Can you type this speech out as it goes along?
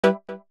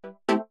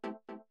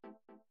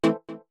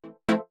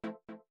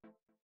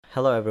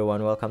Hello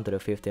everyone, welcome to the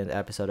 15th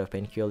episode of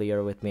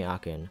PAINTCULIAR with me,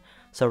 Akin.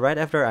 So right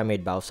after I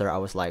made Bowser, I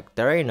was like,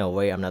 there ain't no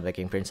way I'm not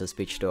making Princess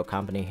Peach to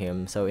accompany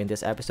him, so in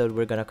this episode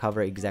we're gonna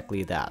cover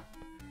exactly that.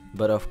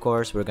 But of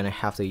course, we're gonna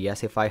have to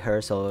yesify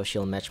her so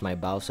she'll match my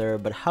Bowser,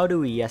 but how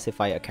do we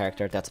yesify a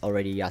character that's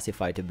already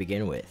yesified to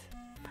begin with?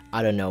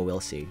 I don't know,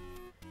 we'll see.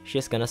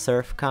 She's gonna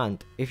surf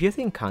cunt. If you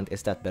think cunt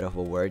is that bad of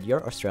a word,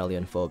 you're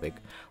Australian phobic.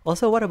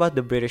 Also, what about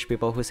the British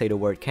people who say the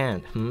word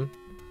can't,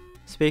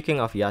 Speaking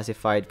of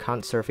yassified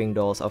cunt surfing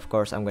dolls, of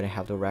course I'm gonna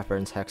have to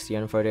reference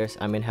Hextion for this.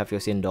 I mean, have you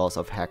seen dolls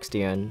of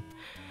Hextion?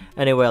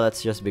 Anyway,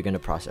 let's just begin the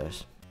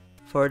process.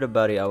 For the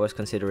body, I was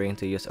considering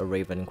to use a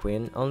Raven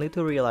Queen, only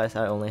to realize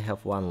I only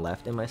have one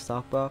left in my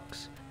stock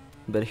box.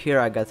 But here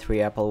I got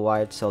 3 apple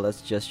whites, so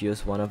let's just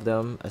use one of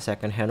them, a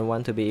second-hand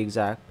one to be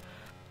exact.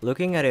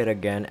 Looking at it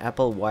again,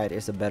 apple white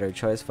is a better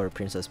choice for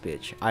Princess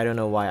Peach. I don't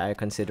know why I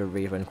considered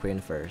Raven Queen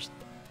first.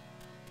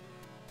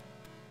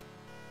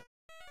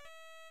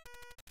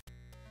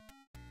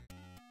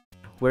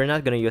 We're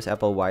not gonna use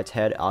Apple White's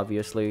head,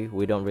 obviously,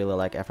 we don't really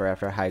like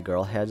Ever High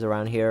girl heads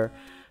around here,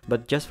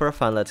 but just for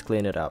fun, let's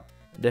clean it up.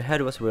 The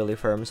head was really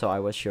firm, so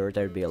I was sure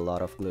there'd be a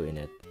lot of glue in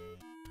it.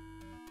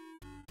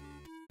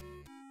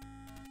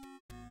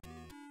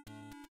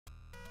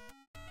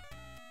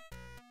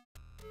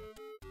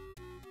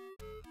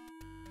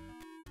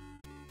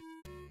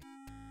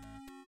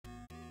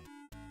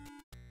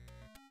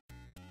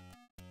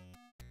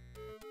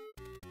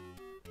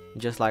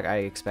 Just like I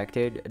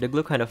expected, the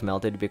glue kind of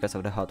melted because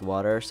of the hot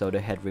water, so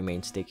the head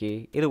remained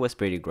sticky. It was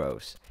pretty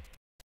gross.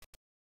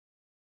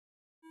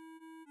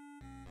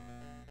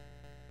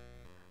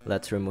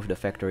 Let's remove the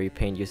factory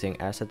paint using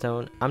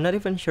acetone. I'm not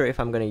even sure if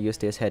I'm gonna use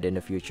this head in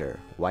the future.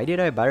 Why did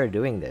I bother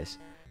doing this?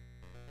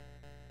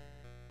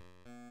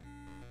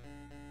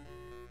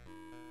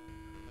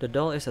 The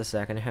doll is a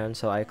second hand,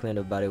 so I cleaned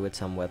the body with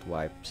some wet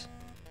wipes.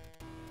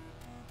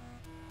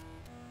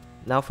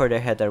 Now for the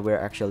head that we're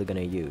actually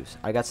gonna use.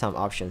 I got some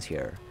options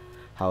here.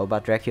 How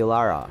about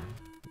Draculara?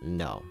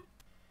 No.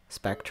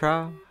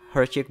 Spectra?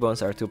 Her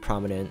cheekbones are too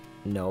prominent.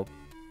 Nope.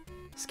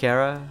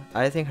 Scara?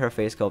 I think her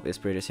face sculpt is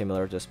pretty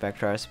similar to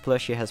Spectra's,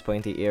 plus she has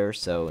pointy ears,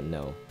 so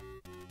no.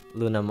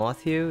 Luna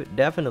Matthew?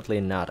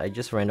 Definitely not, I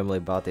just randomly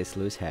bought this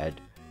loose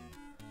head.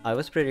 I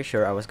was pretty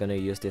sure I was gonna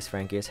use this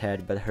Frankie's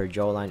head, but her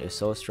jawline is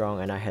so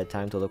strong and I had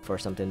time to look for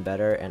something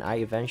better, and I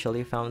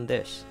eventually found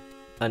this.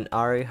 An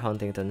Ari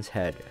Huntington's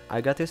head. I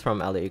got this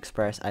from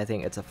AliExpress. I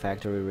think it's a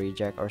factory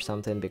reject or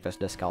something because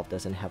the scalp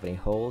doesn't have any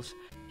holes.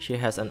 She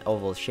has an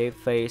oval shaped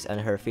face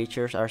and her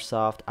features are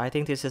soft. I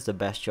think this is the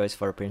best choice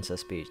for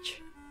Princess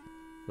Peach.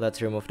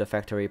 Let's remove the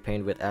factory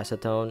paint with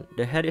acetone.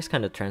 The head is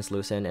kinda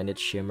translucent and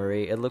it's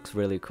shimmery. It looks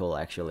really cool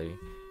actually.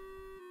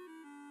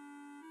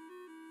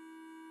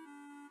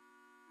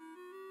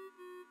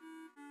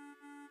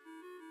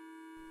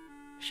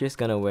 She's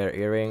gonna wear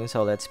earrings,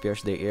 so let's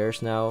pierce the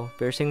ears now.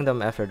 Piercing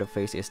them after the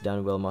face is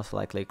done will most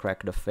likely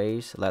crack the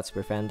face. Let's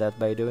prevent that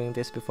by doing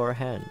this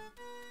beforehand.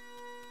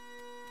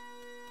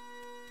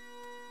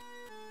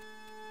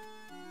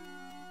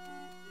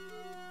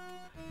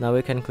 Now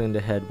we can clean the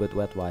head with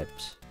wet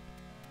wipes.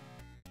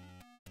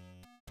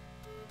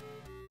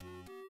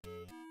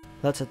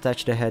 Let's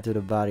attach the head to the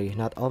body.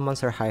 Not all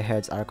Monster High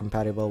heads are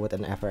compatible with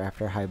an Ever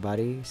High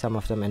body. Some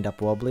of them end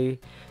up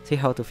wobbly. See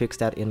how to fix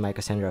that in my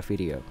Cassandra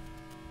video.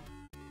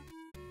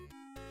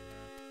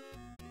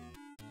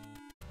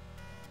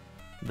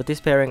 But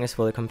this pairing is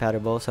fully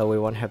compatible, so we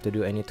won't have to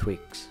do any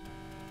tweaks.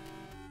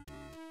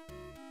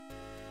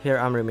 Here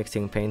I'm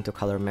remixing paint to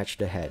color match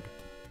the head.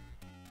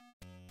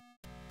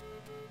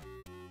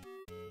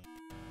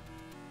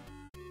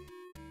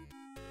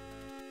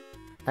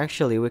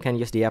 Actually, we can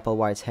use the Apple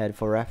White's head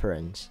for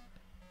reference.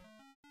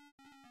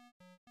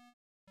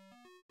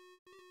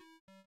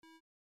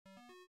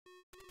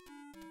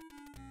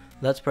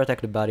 Let's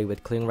protect the body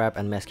with cling wrap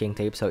and masking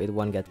tape so it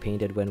won't get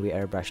painted when we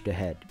airbrush the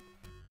head.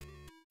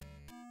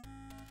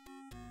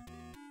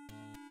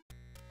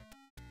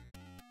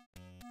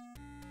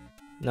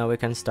 Now we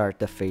can start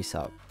the face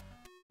up.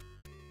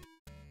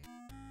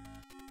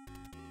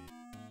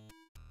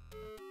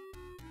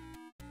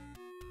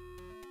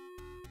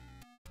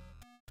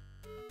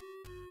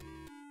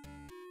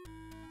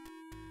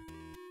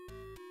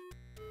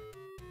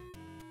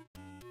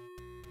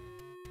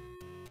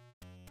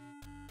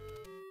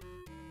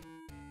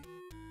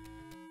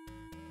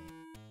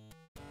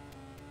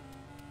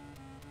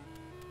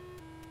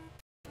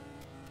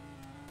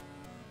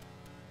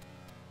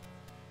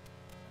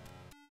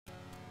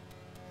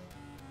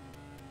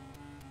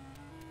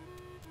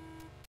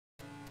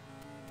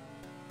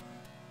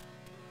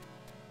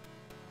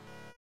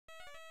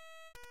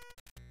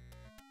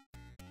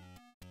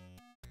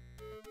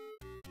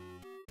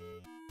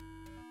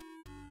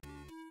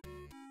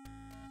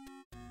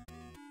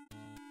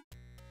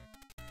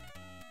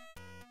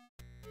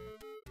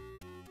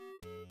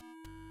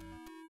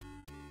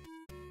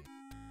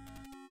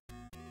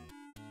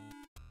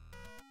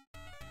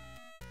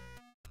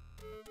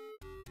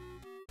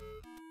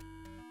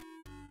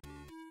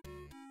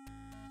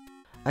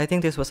 I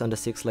think this was on the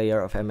 6th layer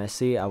of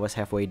MSC. I was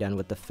halfway done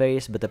with the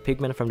face, but the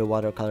pigment from the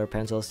watercolor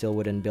pencil still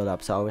wouldn't build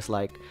up, so I was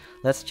like,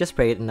 let's just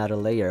spray it another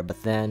layer,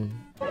 but then...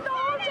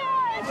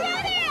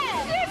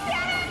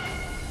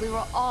 We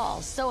were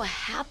all so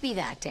happy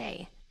that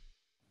day.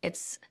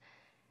 It's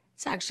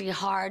actually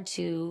hard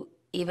to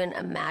even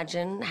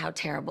imagine how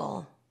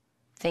terrible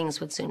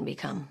things would soon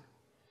become.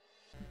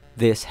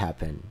 This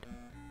happened.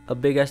 A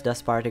big-ass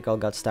dust particle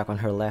got stuck on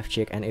her left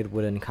cheek and it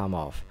wouldn't come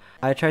off.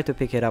 I tried to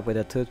pick it up with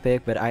a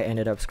toothpick, but I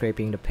ended up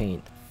scraping the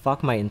paint.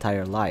 Fuck my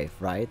entire life,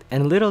 right?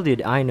 And little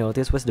did I know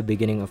this was the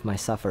beginning of my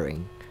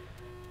suffering.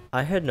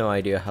 I had no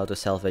idea how to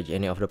salvage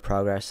any of the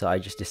progress, so I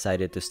just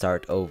decided to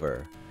start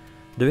over.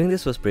 Doing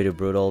this was pretty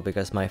brutal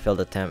because my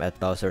failed attempt at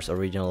Bowser's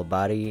original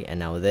body, and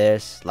now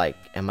this, like,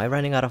 am I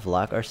running out of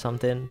luck or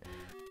something?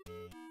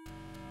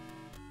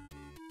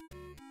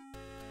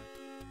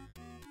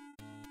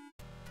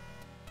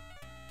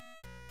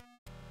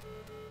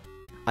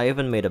 I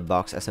even made a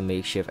box as a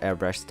makeshift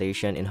airbrush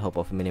station in hope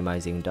of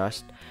minimizing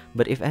dust,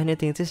 but if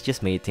anything, this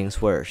just made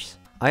things worse.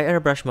 I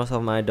airbrushed most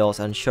of my dolls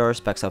and sure,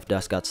 specks of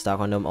dust got stuck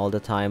on them all the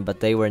time,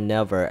 but they were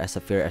never as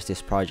severe as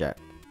this project.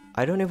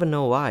 I don't even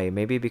know why,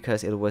 maybe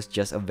because it was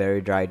just a very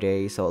dry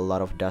day, so a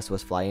lot of dust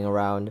was flying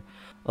around.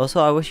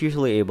 Also, I was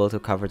usually able to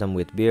cover them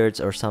with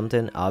beards or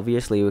something.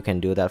 Obviously we can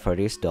do that for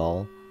this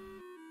doll.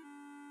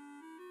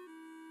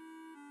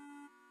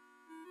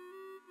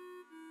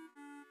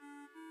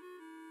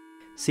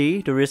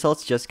 See, the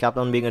results just kept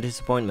on being a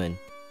disappointment.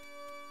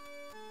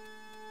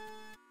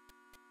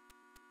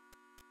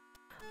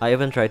 I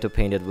even tried to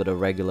paint it with a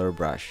regular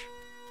brush.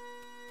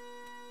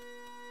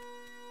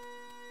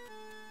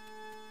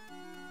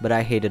 But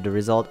I hated the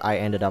result. I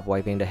ended up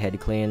wiping the head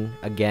clean,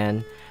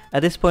 again.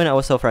 At this point I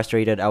was so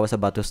frustrated I was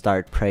about to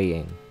start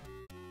praying.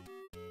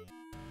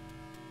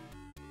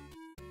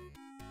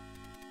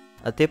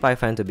 A tip I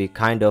find to be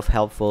kind of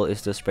helpful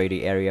is to spray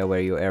the area where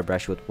you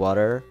airbrush with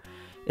water.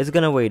 It's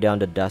gonna weigh down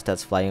the dust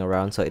that's flying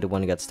around so it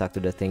won't get stuck to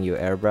the thing you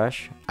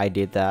airbrush. I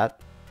did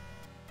that.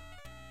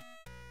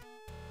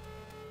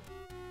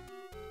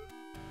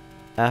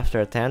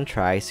 After 10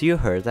 tries, you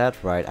heard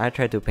that right, I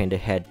tried to paint the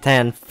head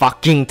 10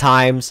 fucking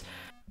times!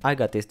 I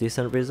got this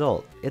decent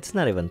result. It's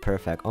not even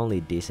perfect, only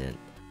decent.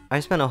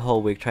 I spent a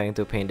whole week trying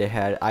to paint the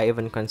head. I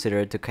even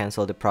considered to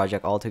cancel the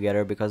project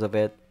altogether because of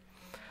it.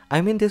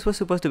 I mean, this was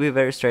supposed to be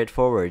very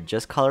straightforward,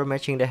 just color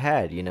matching the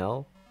head, you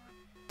know?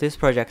 This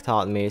project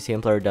taught me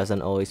simpler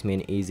doesn't always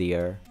mean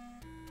easier.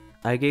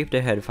 I gave the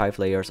head 5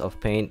 layers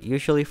of paint.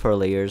 Usually 4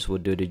 layers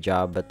would do the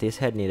job, but this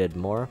head needed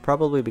more,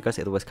 probably because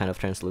it was kind of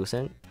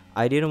translucent.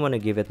 I didn't want to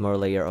give it more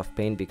layer of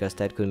paint because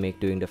that could make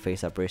doing the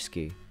face up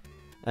risky.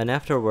 And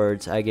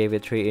afterwards, I gave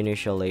it 3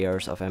 initial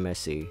layers of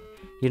MSC.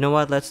 You know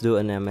what, let's do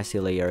an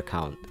MSC layer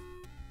count.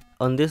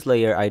 On this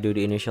layer, I do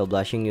the initial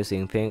blushing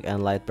using pink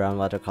and light brown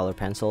watercolor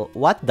pencil.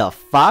 What the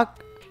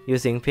fuck?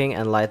 Using pink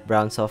and light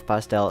brown soft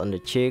pastel on the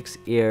cheeks,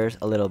 ears,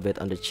 a little bit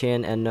on the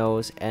chin and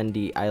nose, and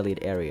the eyelid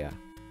area.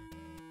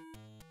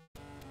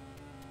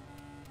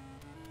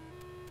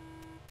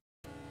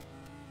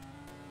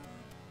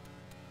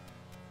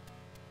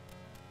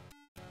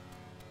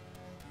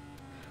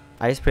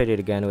 I sprayed it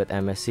again with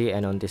MSC,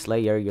 and on this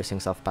layer, using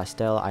soft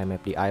pastel, I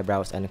mapped the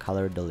eyebrows and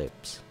colored the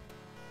lips.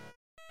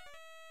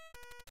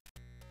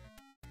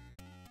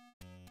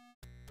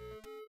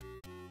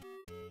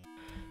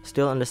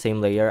 Still on the same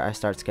layer, I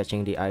start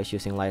sketching the eyes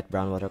using light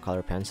brown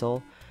watercolor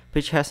pencil.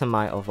 Peach has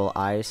semi-oval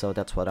eyes, so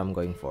that's what I'm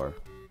going for.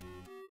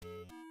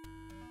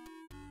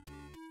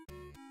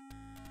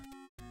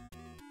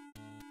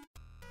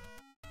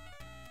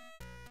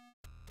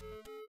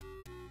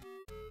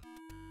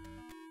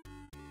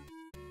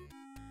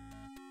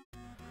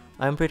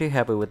 I'm pretty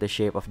happy with the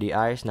shape of the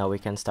eyes. Now we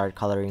can start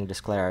coloring the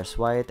scleras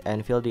white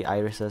and fill the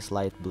irises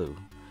light blue,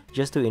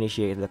 just to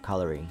initiate the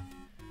coloring.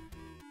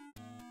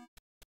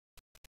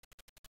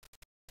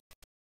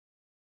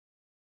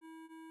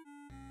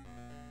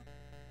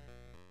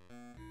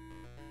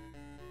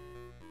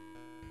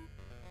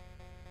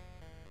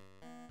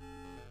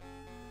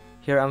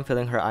 Here I'm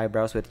filling her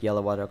eyebrows with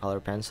yellow watercolor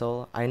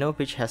pencil. I know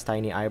Peach has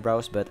tiny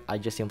eyebrows, but I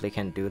just simply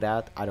can't do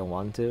that. I don't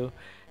want to.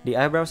 The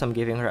eyebrows I'm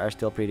giving her are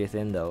still pretty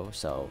thin though,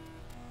 so...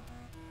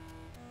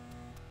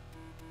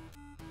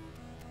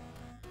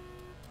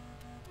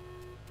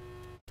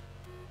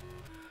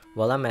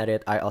 While I'm at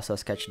it, I also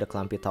sketched the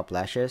clumpy top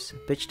lashes.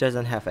 Peach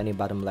doesn't have any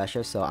bottom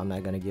lashes, so I'm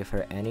not gonna give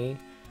her any.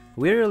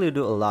 We really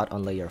do a lot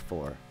on layer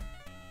 4.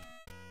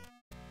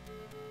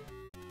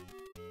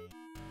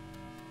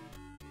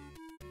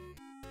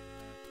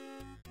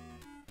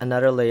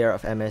 Another layer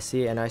of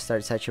MSC, and I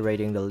start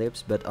saturating the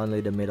lips, but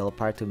only the middle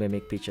part to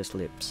mimic Peach's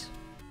lips.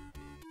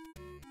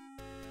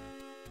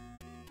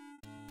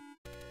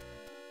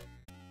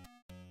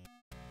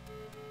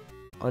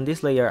 On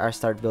this layer, I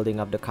start building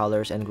up the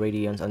colors and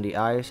gradients on the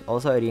eyes,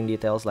 also adding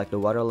details like the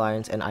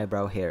waterlines and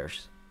eyebrow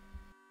hairs.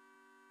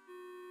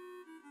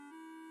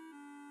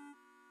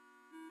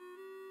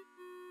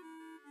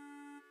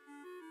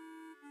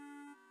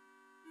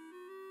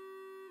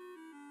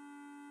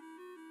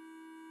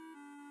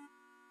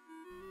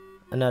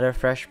 Another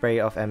fresh spray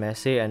of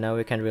MSC, and now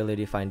we can really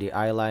define the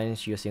eye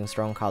lines using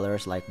strong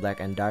colors like black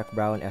and dark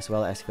brown, as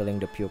well as filling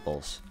the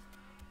pupils.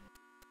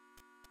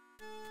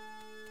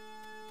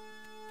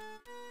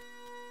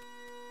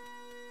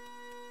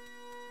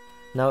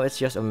 Now it's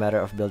just a matter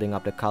of building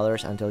up the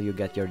colors until you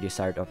get your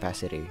desired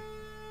opacity.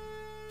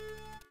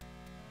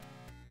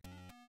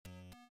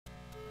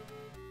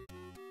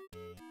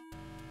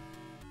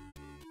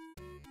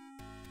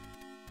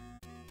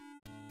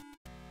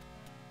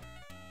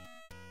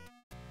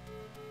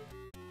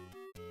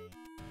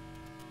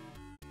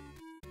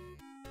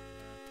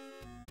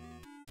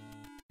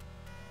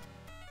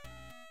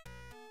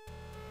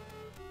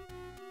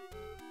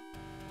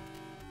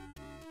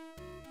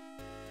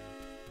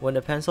 When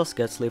the pencils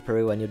get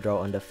slippery when you draw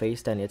on the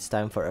face, then it's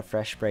time for a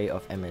fresh spray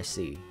of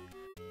MSC.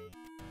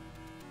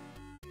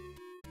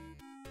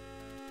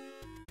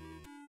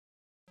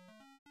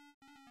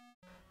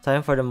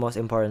 Time for the most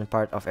important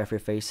part of every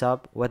face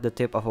up. Wet the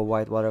tip of a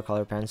white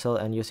watercolor pencil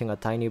and using a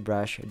tiny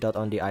brush, dot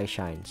on the eye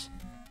shines.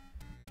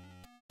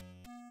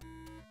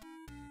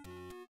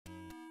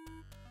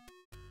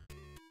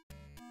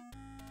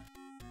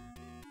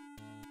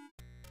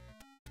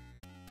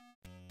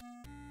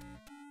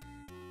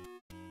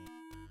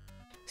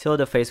 Seal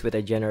the face with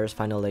a generous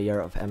final layer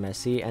of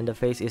MSC, and the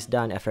face is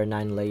done after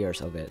 9 layers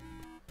of it.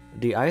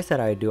 The eyes that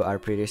I do are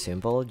pretty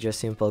simple, just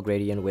simple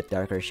gradient with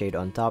darker shade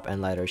on top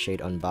and lighter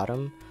shade on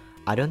bottom.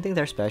 I don't think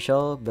they're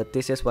special, but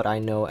this is what I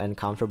know and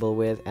comfortable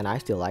with, and I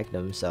still like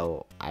them,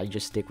 so I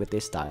just stick with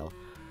this style.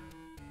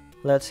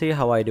 Let's see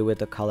how I do with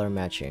the color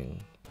matching.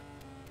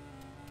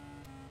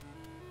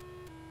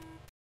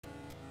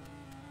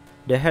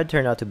 The head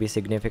turned out to be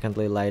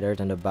significantly lighter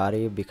than the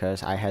body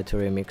because I had to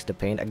remix the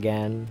paint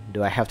again.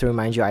 Do I have to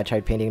remind you I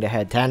tried painting the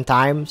head 10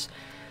 times?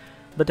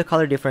 But the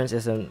color difference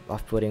isn't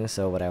off-putting,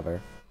 so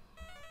whatever.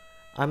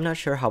 I'm not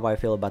sure how I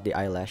feel about the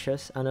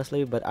eyelashes,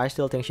 honestly, but I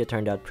still think she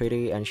turned out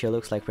pretty and she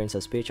looks like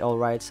Princess Peach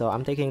alright, so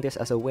I'm taking this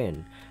as a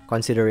win,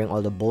 considering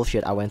all the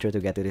bullshit I went through to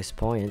get to this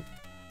point.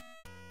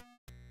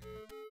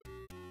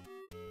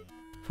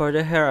 For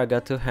the hair, I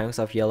got 2 hanks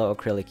of yellow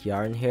acrylic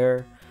yarn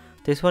here.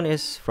 This one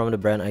is from the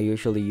brand I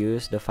usually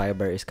use. The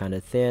fiber is kinda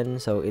thin,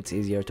 so it's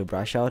easier to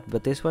brush out,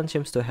 but this one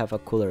seems to have a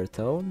cooler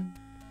tone.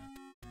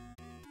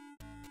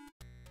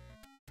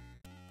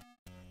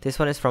 This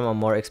one is from a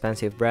more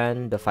expensive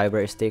brand. The fiber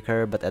is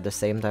thicker, but at the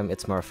same time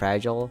it's more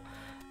fragile,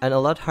 and a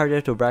lot harder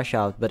to brush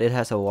out, but it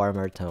has a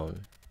warmer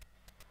tone.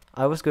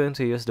 I was going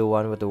to use the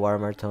one with the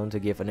warmer tone to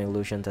give an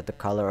illusion that the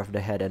color of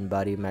the head and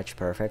body match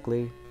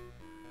perfectly.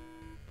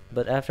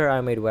 But after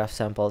I made weft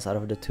samples out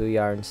of the 2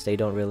 yarns, they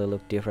don't really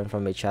look different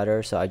from each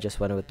other, so I just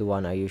went with the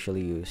one I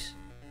usually use.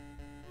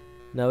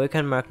 Now we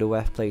can mark the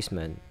weft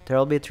placement. There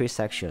will be 3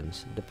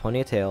 sections: the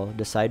ponytail,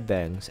 the side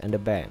bangs, and the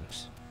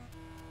bangs.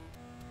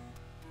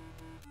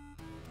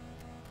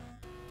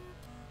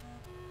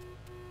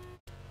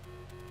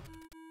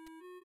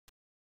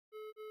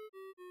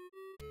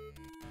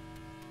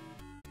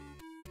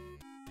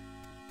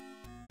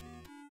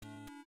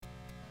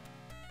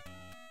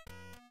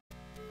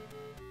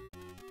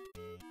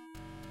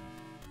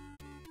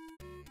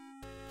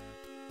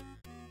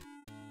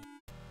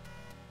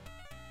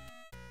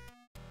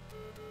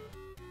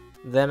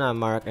 Then I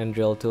mark and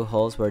drill 2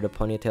 holes where the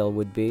ponytail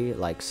would be,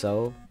 like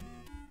so.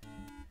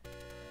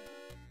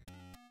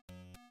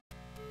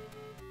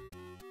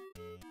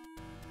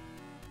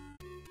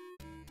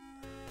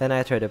 Then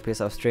I thread a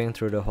piece of string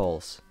through the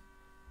holes.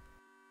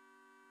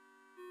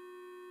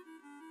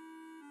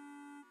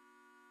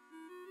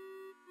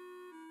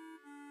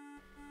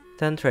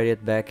 Then thread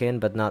it back in,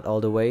 but not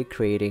all the way,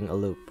 creating a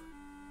loop.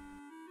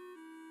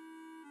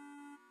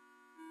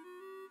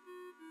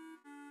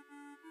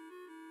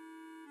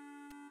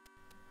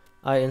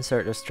 I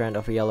insert a strand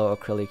of yellow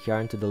acrylic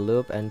yarn to the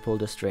loop and pull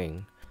the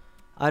string.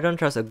 I don't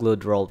trust a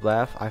glued rolled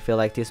weft. I feel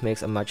like this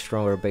makes a much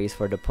stronger base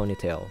for the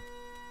ponytail.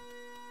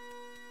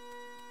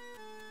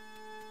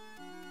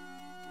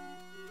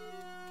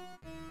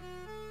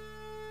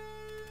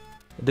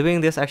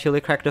 Doing this actually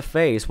cracked the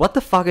face. What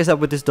the fuck is up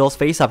with this doll's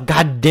face up?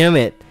 God damn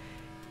it!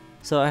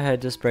 So I had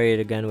to spray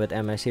it again with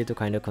MSC to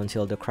kinda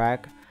conceal the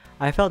crack.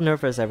 I felt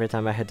nervous every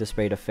time I had to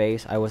spray the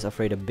face. I was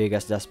afraid the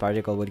biggest dust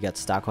particle would get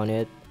stuck on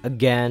it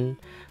again,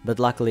 but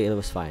luckily it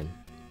was fine.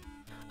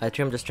 I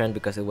trimmed the strand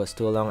because it was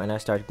too long, and I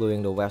started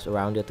gluing the wefts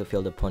around it to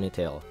fill the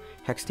ponytail.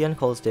 Hextian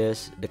calls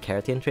this the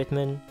keratin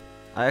treatment.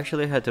 I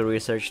actually had to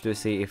research to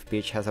see if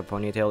Peach has a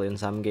ponytail in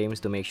some games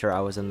to make sure I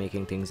wasn't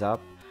making things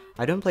up.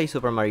 I don't play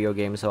Super Mario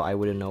games, so I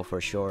wouldn't know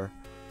for sure.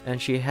 And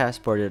she has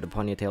sported a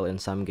ponytail in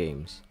some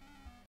games.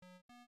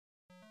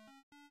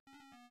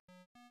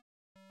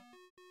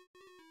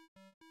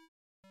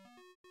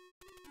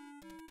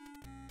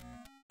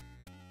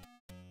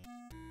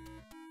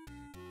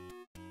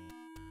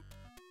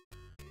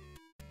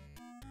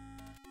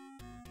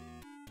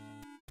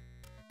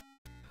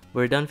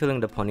 We're done filling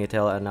the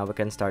ponytail, and now we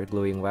can start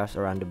gluing wefts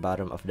around the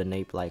bottom of the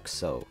nape like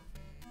so.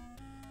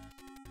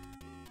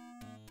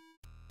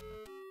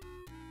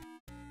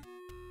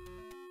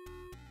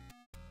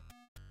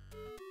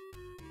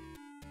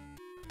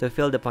 To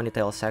fill the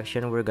ponytail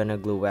section, we're gonna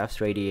glue wefts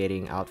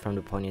radiating out from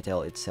the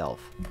ponytail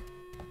itself.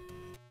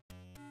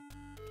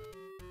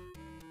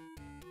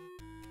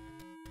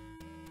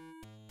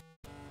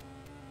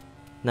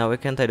 Now we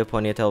can tie the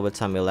ponytail with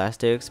some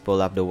elastics,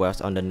 pull up the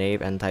wefts on the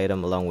nape and tie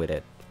them along with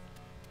it.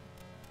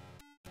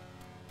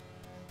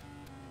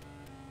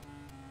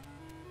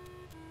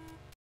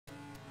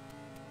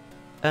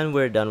 And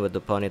we're done with the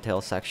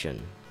ponytail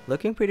section.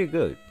 Looking pretty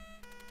good.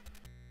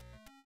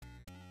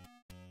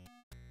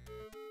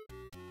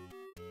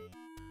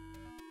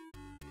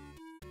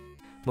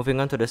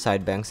 Moving on to the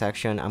side bang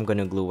section, I'm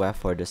gonna glue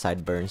weft for the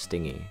sideburns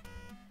thingy.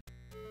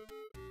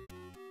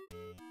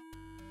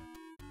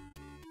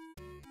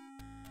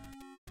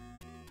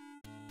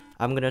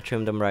 I'm gonna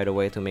trim them right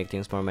away to make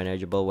things more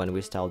manageable when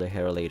we style the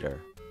hair later.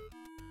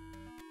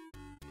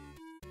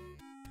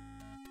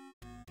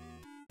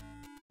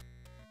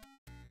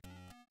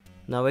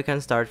 Now we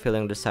can start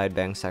filling the side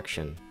bang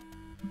section.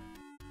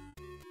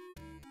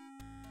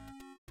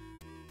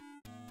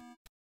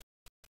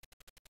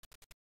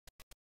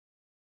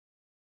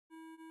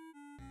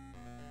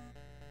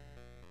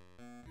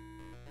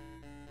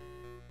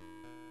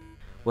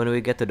 When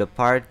we get to the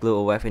part, glue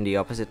a weft in the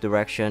opposite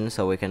direction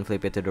so we can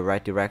flip it to the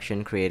right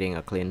direction, creating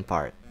a clean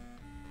part.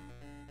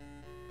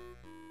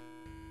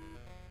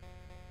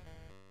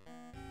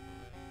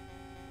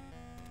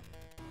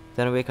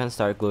 Then we can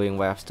start gluing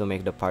wefts to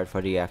make the part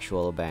for the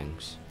actual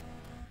bangs.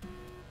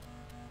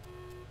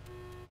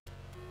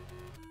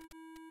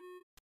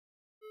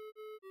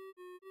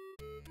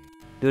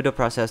 Do the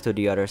process to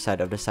the other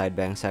side of the side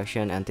bang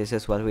section, and this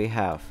is what we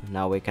have.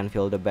 Now we can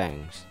fill the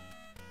bangs.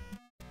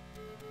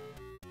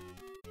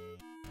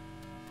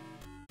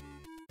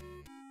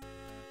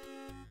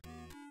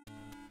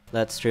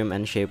 Let's trim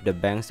and shape the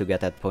bangs to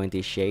get that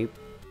pointy shape.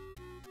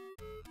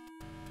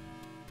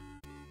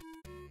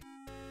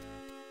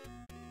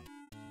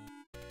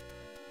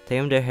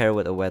 Tame the hair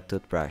with a wet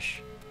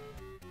toothbrush.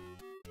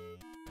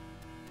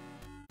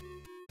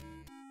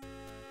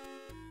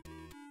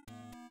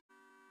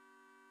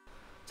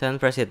 Then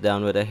press it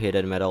down with a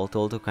hidden metal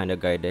tool to kinda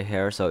guide the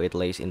hair so it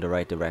lays in the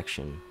right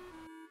direction.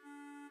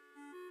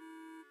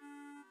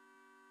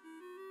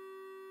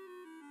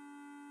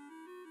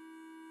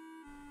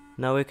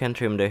 Now we can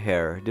trim the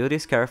hair. Do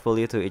this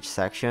carefully to each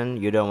section,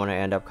 you don't want to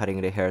end up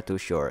cutting the hair too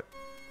short.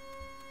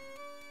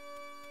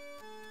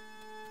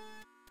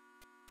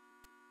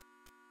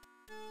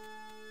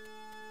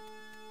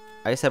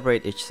 I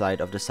separate each side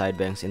of the side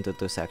bangs into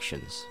two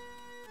sections.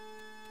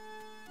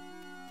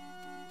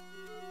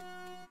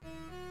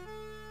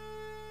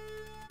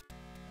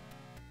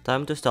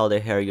 Time to style the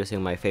hair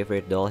using my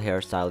favorite doll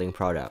hair styling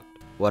product,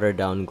 water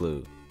down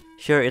glue.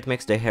 Sure, it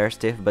makes the hair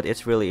stiff, but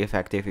it's really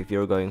effective if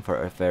you're going for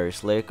a very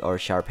slick or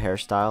sharp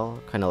hairstyle,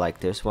 kinda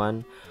like this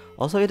one.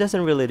 Also, it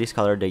doesn't really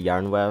discolor the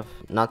yarn weft,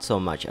 not so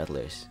much at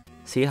least.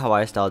 See how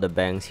I style the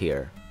bangs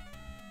here.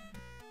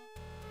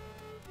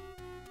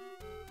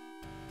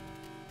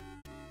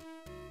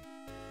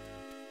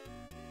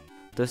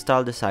 To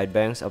style the side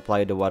bangs,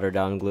 apply the water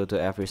down glue to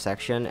every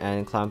section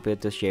and clamp it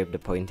to shape the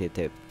pointy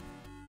tip.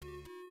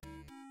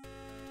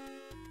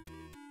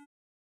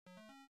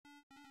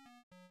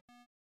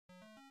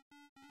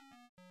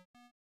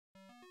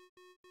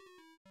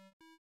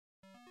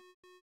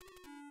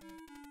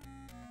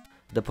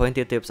 The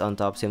pointy tips on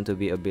top seem to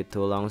be a bit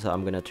too long, so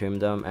I'm gonna trim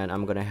them, and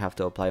I'm gonna have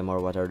to apply more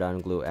water down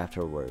glue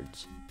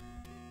afterwards.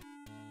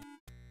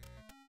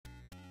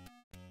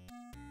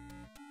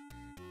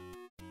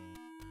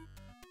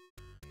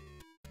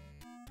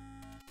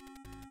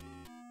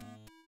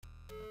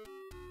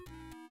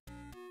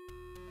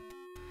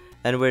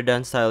 And we're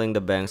done styling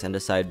the bangs and the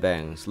side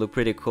bangs. Look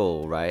pretty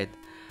cool, right?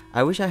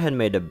 I wish I had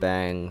made the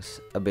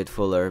bangs a bit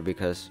fuller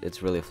because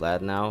it's really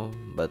flat now,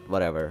 but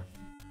whatever.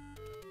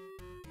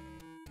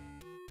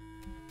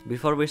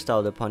 Before we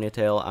style the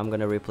ponytail, I'm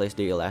gonna replace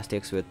the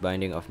elastics with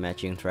binding of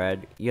matching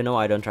thread. You know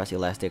I don't trust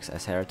elastics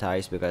as hair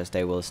ties because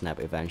they will snap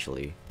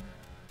eventually.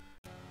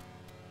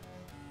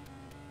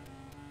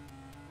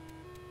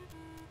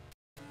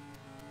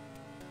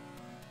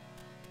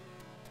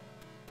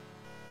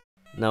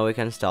 Now we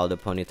can style the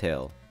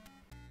ponytail.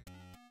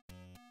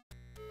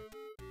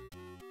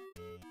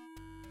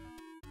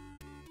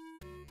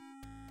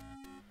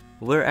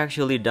 We're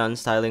actually done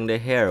styling the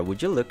hair.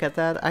 Would you look at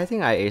that? I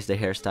think I aced the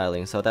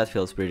hairstyling, so that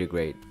feels pretty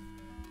great.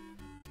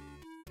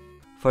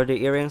 For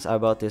the earrings, I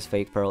bought these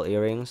fake pearl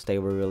earrings. They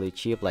were really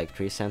cheap, like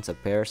 3 cents a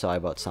pair, so I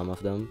bought some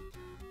of them.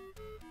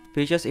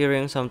 Peaches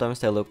earrings, sometimes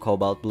they look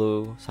cobalt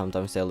blue,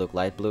 sometimes they look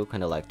light blue,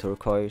 kinda like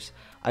turquoise.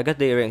 I got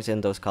the earrings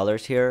in those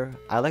colors here.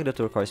 I like the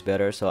turquoise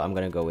better, so I'm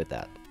gonna go with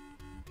that.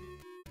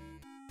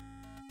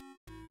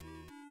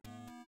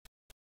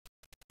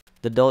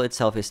 The doll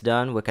itself is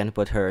done. We can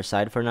put her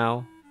aside for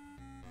now.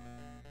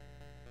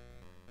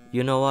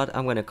 You know what?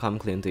 I'm gonna come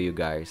clean to you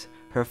guys.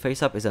 Her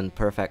face up isn't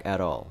perfect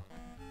at all.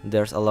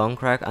 There's a long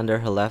crack under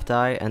her left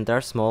eye and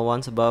there's small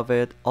ones above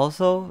it.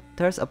 Also,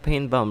 there's a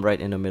paint bump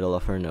right in the middle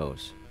of her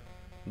nose.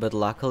 But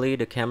luckily,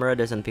 the camera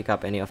doesn't pick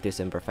up any of these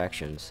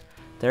imperfections.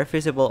 They're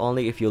visible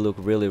only if you look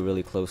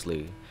really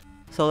closely.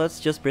 So let's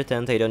just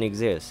pretend they don't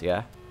exist,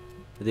 yeah?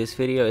 This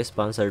video is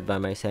sponsored by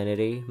my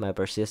sanity, my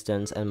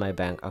persistence, and my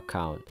bank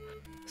account.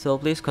 So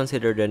please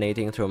consider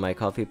donating through my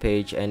Ko-fi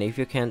page, and if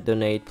you can't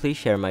donate, please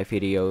share my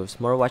videos.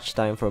 More watch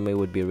time for me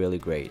would be really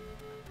great.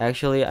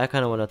 Actually, I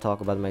kinda wanna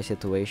talk about my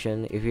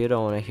situation. If you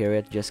don't wanna hear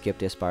it, just skip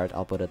this part,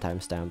 I'll put a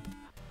timestamp.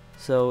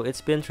 So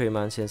it's been 3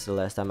 months since the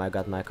last time I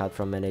got my cut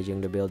from managing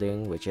the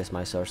building, which is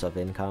my source of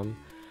income.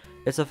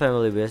 It's a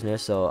family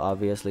business, so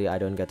obviously I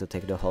don't get to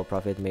take the whole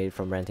profit made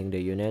from renting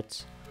the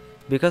units.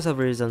 Because of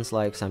reasons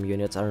like some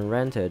units aren't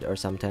rented or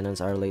some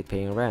tenants are late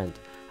paying rent,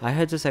 I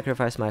had to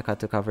sacrifice my cut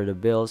to cover the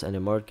bills and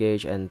the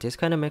mortgage, and this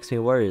kinda makes me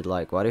worried,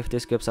 like what if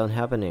this keeps on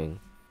happening?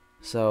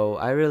 So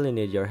I really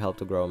need your help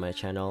to grow my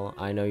channel.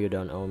 I know you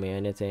don't owe me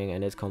anything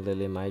and it's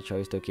completely my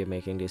choice to keep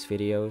making these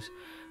videos,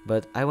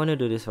 but I want to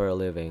do this for a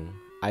living.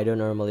 I don't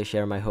normally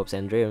share my hopes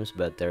and dreams,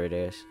 but there it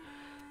is.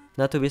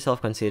 Not to be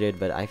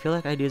self-conceited, but I feel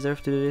like I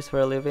deserve to do this for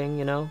a living,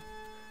 you know?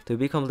 To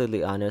be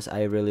completely honest,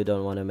 I really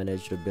don't want to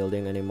manage the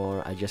building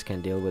anymore. I just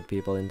can't deal with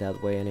people in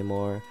that way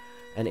anymore.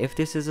 And if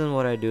this isn't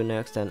what I do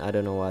next, then I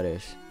don't know what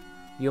is.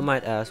 You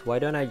might ask, why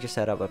don't I just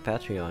set up a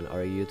Patreon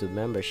or a YouTube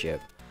membership?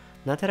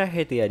 Not that I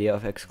hate the idea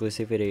of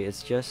exclusivity,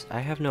 it's just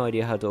I have no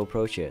idea how to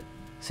approach it.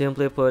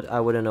 Simply put, I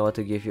wouldn't know what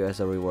to give you as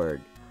a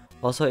reward.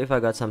 Also, if I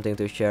got something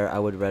to share, I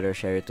would rather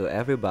share it to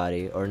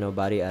everybody or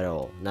nobody at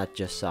all, not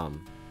just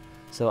some.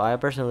 So I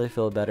personally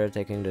feel better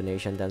taking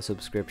donation than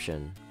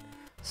subscription.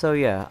 So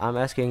yeah, I'm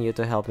asking you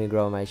to help me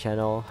grow my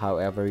channel,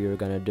 however you're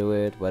gonna do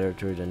it, whether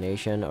through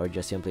donation or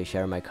just simply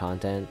share my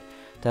content.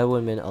 That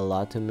would mean a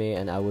lot to me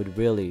and I would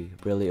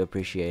really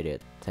appreciate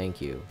it.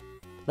 Thank you.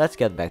 Let's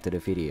get back to the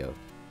video.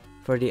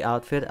 For the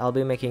outfit, I'll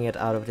be making it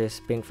out of this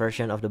pink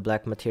version of the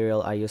black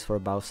material I use for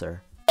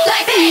Bowser.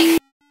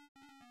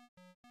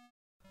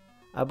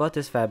 I bought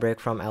this fabric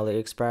from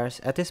AliExpress.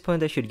 At this point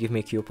they should give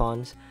me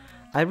coupons.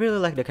 I really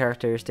like the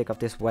characteristic of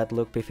this wet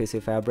look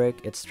PVC fabric.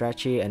 It's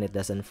stretchy and it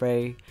doesn't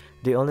fray.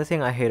 The only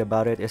thing I hate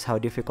about it is how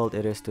difficult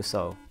it is to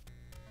sew.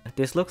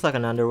 This looks like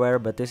an underwear,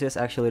 but this is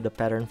actually the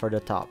pattern for the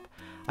top.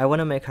 I want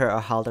to make her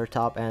a halter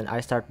top and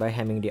I start by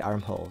hemming the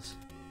armholes.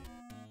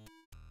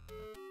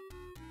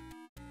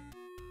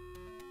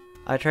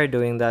 I tried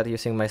doing that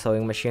using my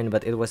sewing machine,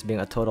 but it was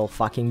being a total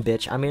fucking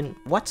bitch. I mean,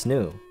 what's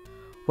new?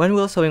 When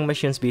will sewing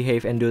machines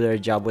behave and do their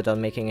job without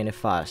making any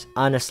fuss?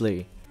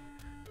 Honestly.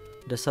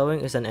 The sewing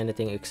isn't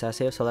anything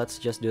excessive, so let's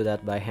just do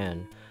that by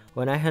hand.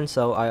 When I hand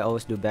sew, I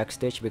always do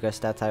backstitch because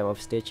that type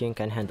of stitching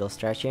can handle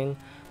stretching,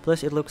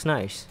 plus it looks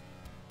nice.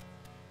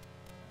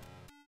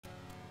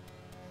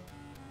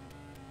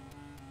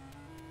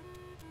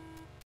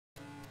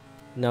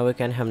 Now we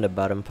can hem the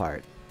bottom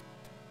part.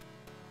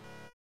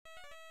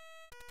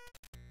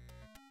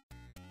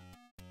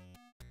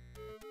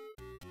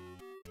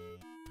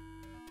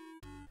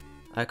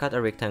 I cut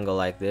a rectangle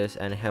like this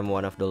and hem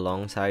one of the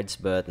long sides,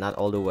 but not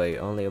all the way,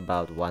 only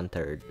about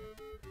 1/3.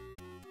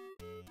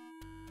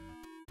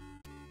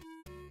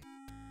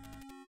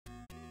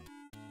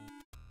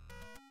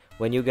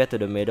 When you get to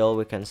the middle,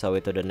 we can sew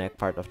it to the neck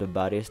part of the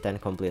bodice, then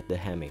complete the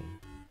hemming.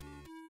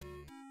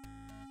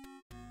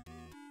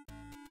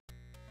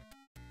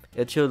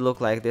 It should look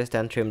like this,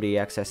 then trim the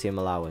excess seam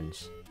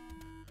allowance.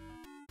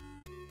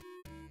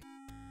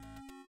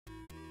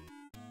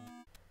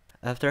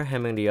 After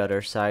hemming the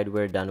other side,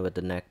 we're done with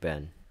the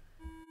neckband.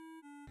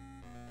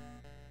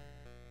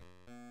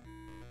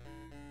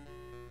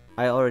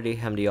 I already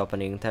hemmed the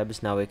opening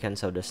tabs, now we can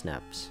sew the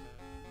snaps.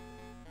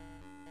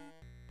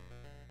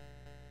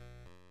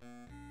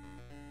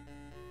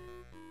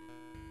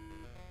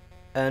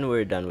 And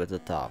we're done with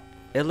the top.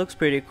 It looks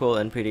pretty cool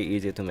and pretty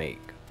easy to make.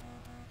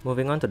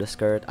 Moving on to the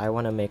skirt, I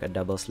want to make a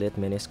double slit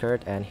mini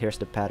skirt, and here's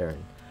the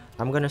pattern.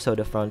 I'm gonna sew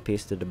the front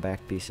piece to the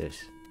back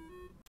pieces.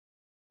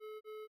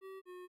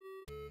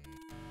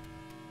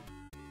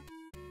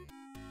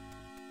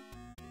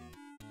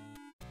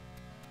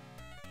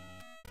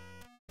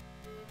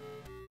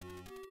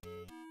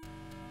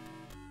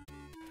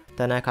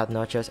 Then I cut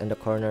notches in the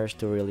corners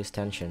to release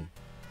tension.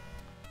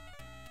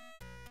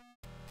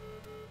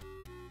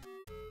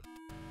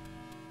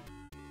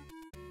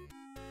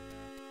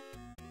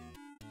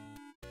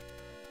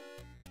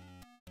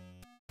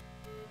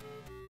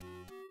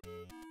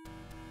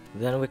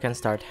 Then we can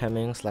start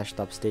hemming /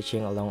 top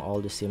stitching along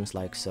all the seams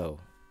like so.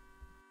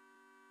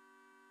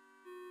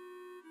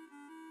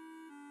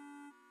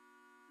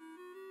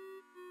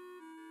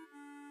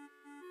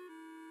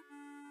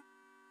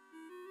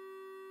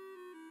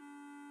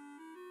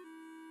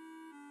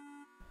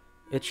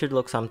 It should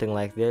look something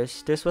like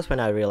this. This was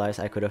when I realized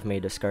I could have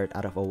made the skirt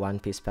out of a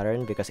one-piece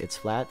pattern because it's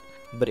flat,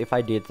 but if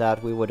I did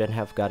that, we wouldn't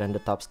have gotten the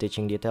top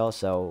stitching detail,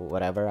 so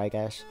whatever I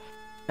guess.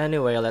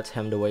 Anyway, let's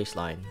hem the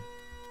waistline.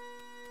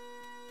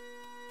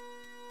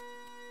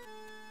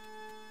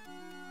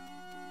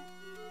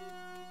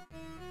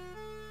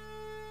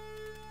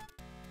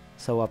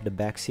 Sew up the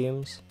back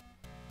seams.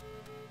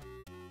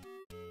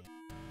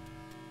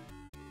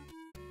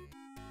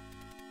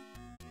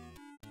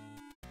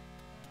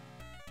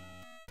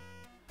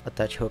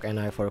 Attach hook and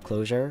eye for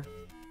closure.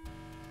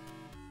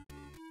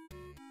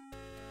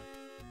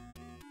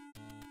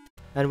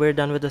 And we're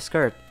done with the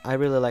skirt. I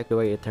really like the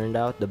way it turned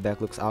out. The back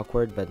looks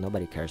awkward, but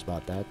nobody cares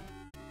about that.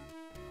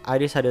 I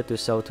decided to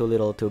sew 2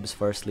 little tubes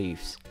for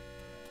sleeves.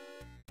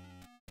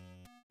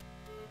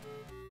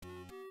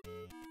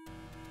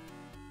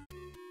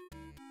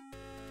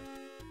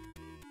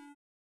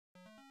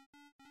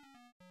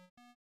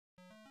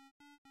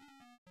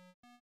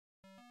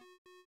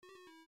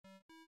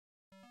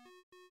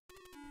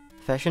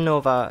 Fashion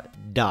Nova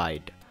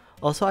died.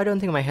 Also, I don't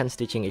think my hand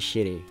stitching is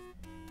shitty.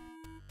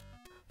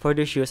 For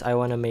the shoes, I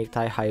wanna make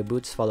thigh-high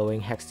boots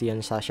following Hexty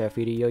and Sasha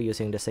video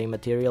using the same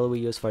material we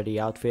use for the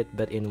outfit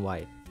but in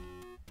white.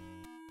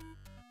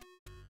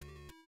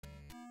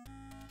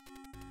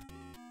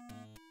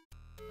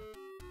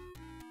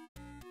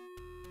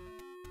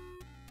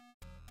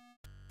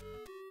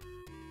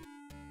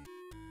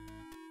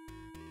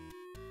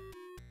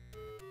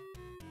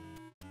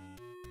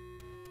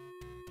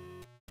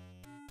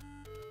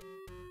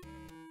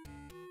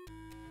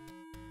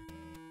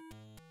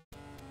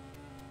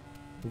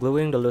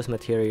 Gluing the loose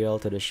material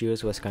to the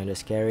shoes was kinda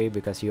scary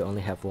because you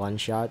only have one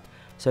shot,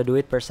 so do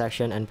it per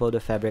section and pull the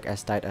fabric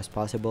as tight as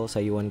possible so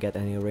you won't get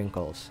any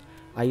wrinkles.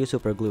 I use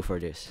super glue for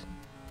this.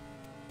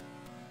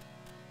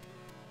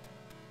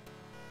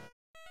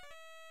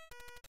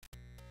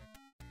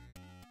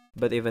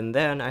 But even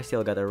then, I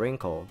still got a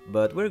wrinkle,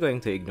 but we're going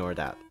to ignore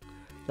that.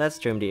 Let's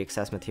trim the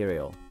excess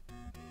material.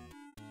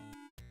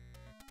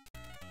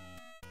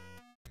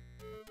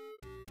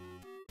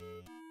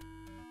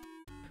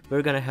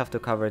 We're gonna have to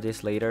cover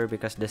this later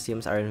because the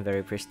seams aren't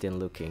very pristine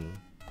looking.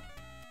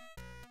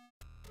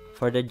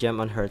 For the gem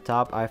on her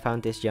top, I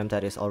found this gem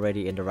that is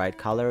already in the right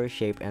color,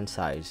 shape, and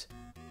size.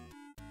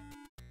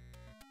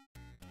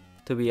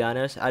 To be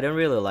honest, I don't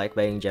really like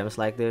buying gems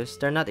like this.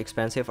 They're not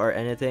expensive or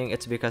anything,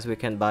 it's because we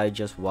can buy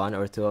just 1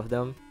 or 2 of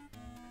them.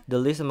 The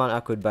least amount I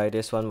could buy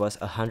this one was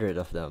 100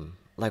 of them.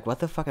 Like, what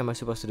the fuck am I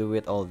supposed to do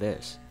with all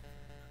this?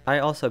 I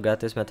also got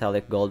this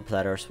metallic gold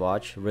platter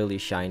swatch, really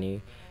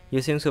shiny.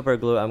 Using super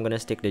glue, I'm gonna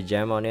stick the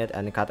gem on it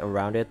and cut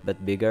around it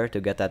but bigger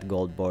to get that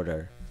gold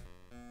border.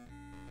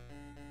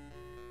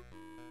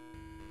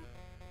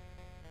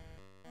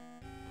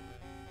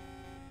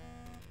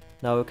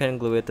 Now we can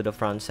glue it to the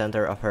front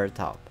center of her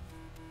top.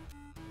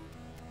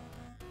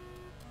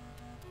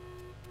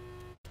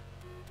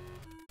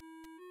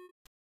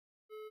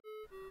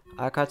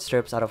 I cut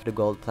strips out of the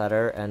gold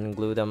platter and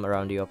glue them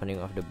around the opening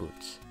of the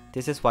boots.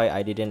 This is why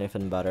I didn't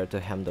even bother to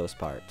hem those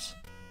parts.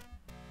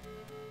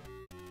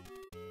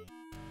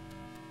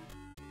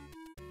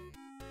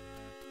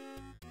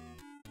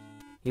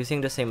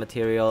 Using the same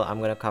material, I'm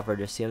gonna cover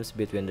the seams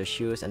between the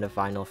shoes and the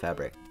final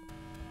fabric.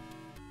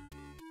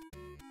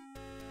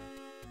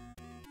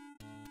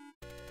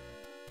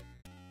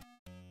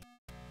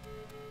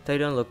 They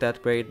don't look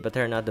that great, but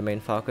they're not the main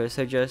focus,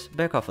 so just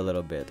back off a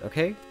little bit,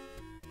 okay?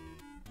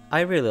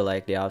 I really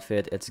like the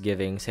outfit. It's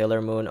giving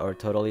Sailor Moon or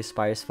Totally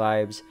Spice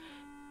vibes.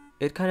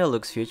 It kinda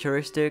looks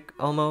futuristic,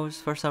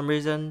 almost, for some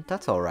reason.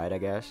 That's alright, I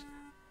guess.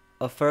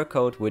 A fur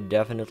coat would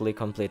definitely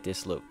complete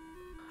this look.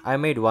 I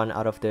made one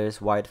out of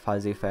this white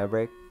fuzzy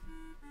fabric.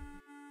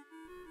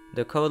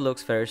 The coat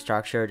looks very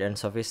structured and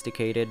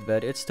sophisticated,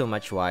 but it's too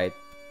much white.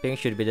 Pink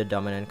should be the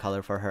dominant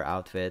color for her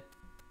outfit.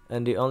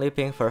 And the only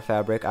pink fur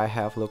fabric I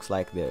have looks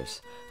like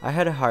this. I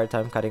had a hard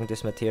time cutting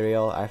this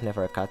material. I've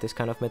never cut this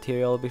kind of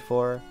material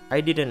before. I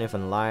didn't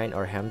even line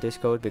or hem this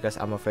coat because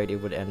I'm afraid it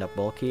would end up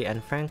bulky,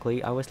 and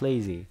frankly, I was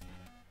lazy.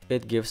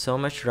 It gives so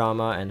much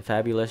drama and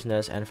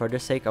fabulousness, and for the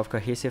sake of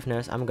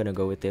cohesiveness, I'm gonna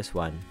go with this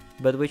one.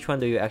 But which one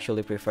do you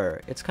actually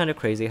prefer? It's kinda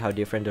crazy how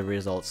different the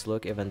results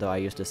look even though I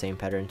used the same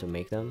pattern to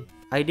make them.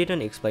 I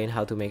didn't explain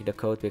how to make the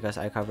coat because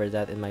I covered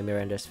that in my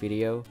Miranda's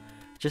video.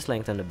 Just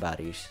lengthen the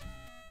bodies.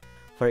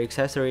 For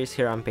accessories,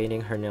 here I'm painting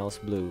her nails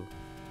blue.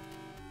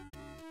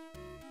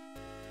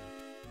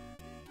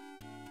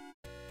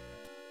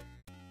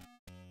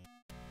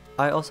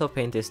 I also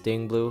paint this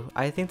thing blue.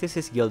 I think this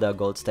is Gilda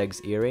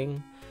Goldstag's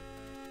earring.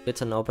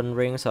 It's an open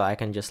ring, so I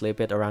can just slip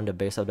it around the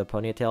base of the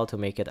ponytail to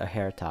make it a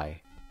hair tie.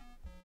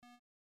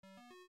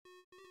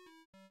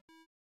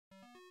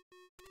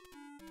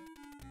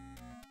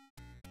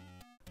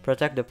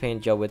 Protect the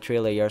paint job with 3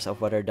 layers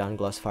of watered down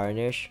gloss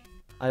varnish.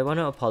 I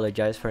wanna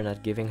apologize for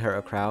not giving her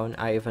a crown.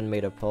 I even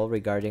made a poll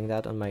regarding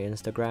that on my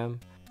Instagram.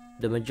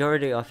 The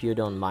majority of you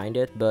don't mind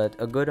it, but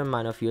a good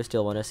amount of you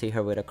still wanna see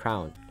her with a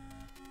crown.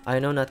 I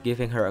know not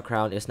giving her a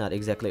crown is not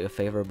exactly a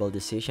favorable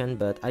decision,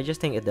 but I just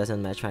think it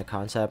doesn't match my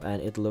concept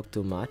and it looked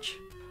too much.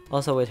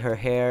 Also with her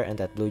hair and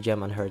that blue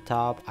gem on her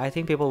top, I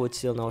think people would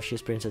still know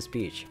she's Princess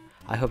Peach.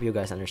 I hope you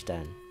guys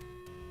understand.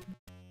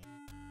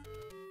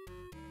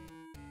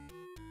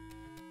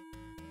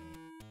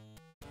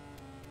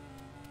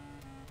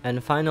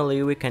 And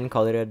finally, we can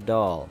call it a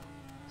doll.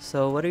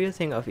 So what do you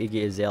think of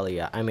Iggy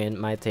Azalea? I mean,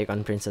 my take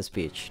on Princess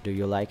Peach. Do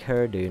you like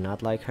her? Do you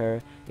not like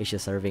her? Is she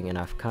serving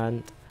enough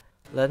cunt?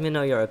 Let me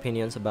know your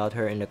opinions about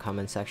her in the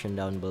comment section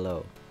down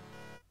below.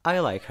 I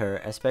like her,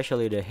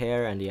 especially the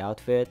hair and the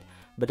outfit,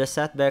 but the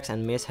setbacks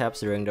and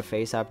mishaps during the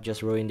face-up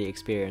just ruined the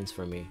experience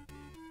for me.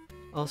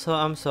 Also,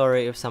 I'm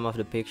sorry if some of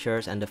the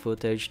pictures and the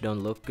footage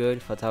don't look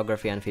good.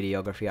 Photography and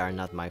videography are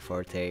not my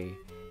forte.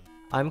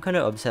 I'm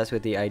kinda obsessed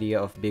with the idea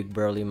of big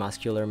burly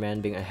muscular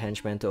man being a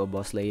henchman to a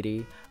boss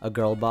lady, a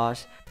girl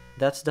boss.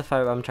 That's the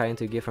vibe I'm trying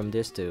to give from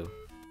this too.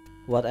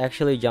 What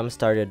actually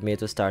jump-started me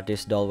to start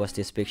this doll was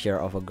this picture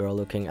of a girl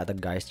looking at a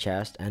guy's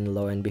chest, and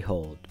lo and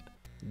behold.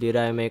 Did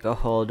I make a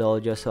whole doll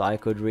just so I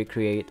could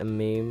recreate a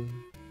meme?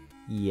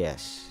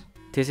 Yes.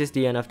 This is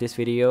the end of this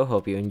video.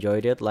 Hope you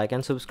enjoyed it. Like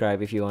and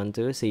subscribe if you want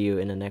to. See you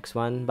in the next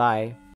one. Bye.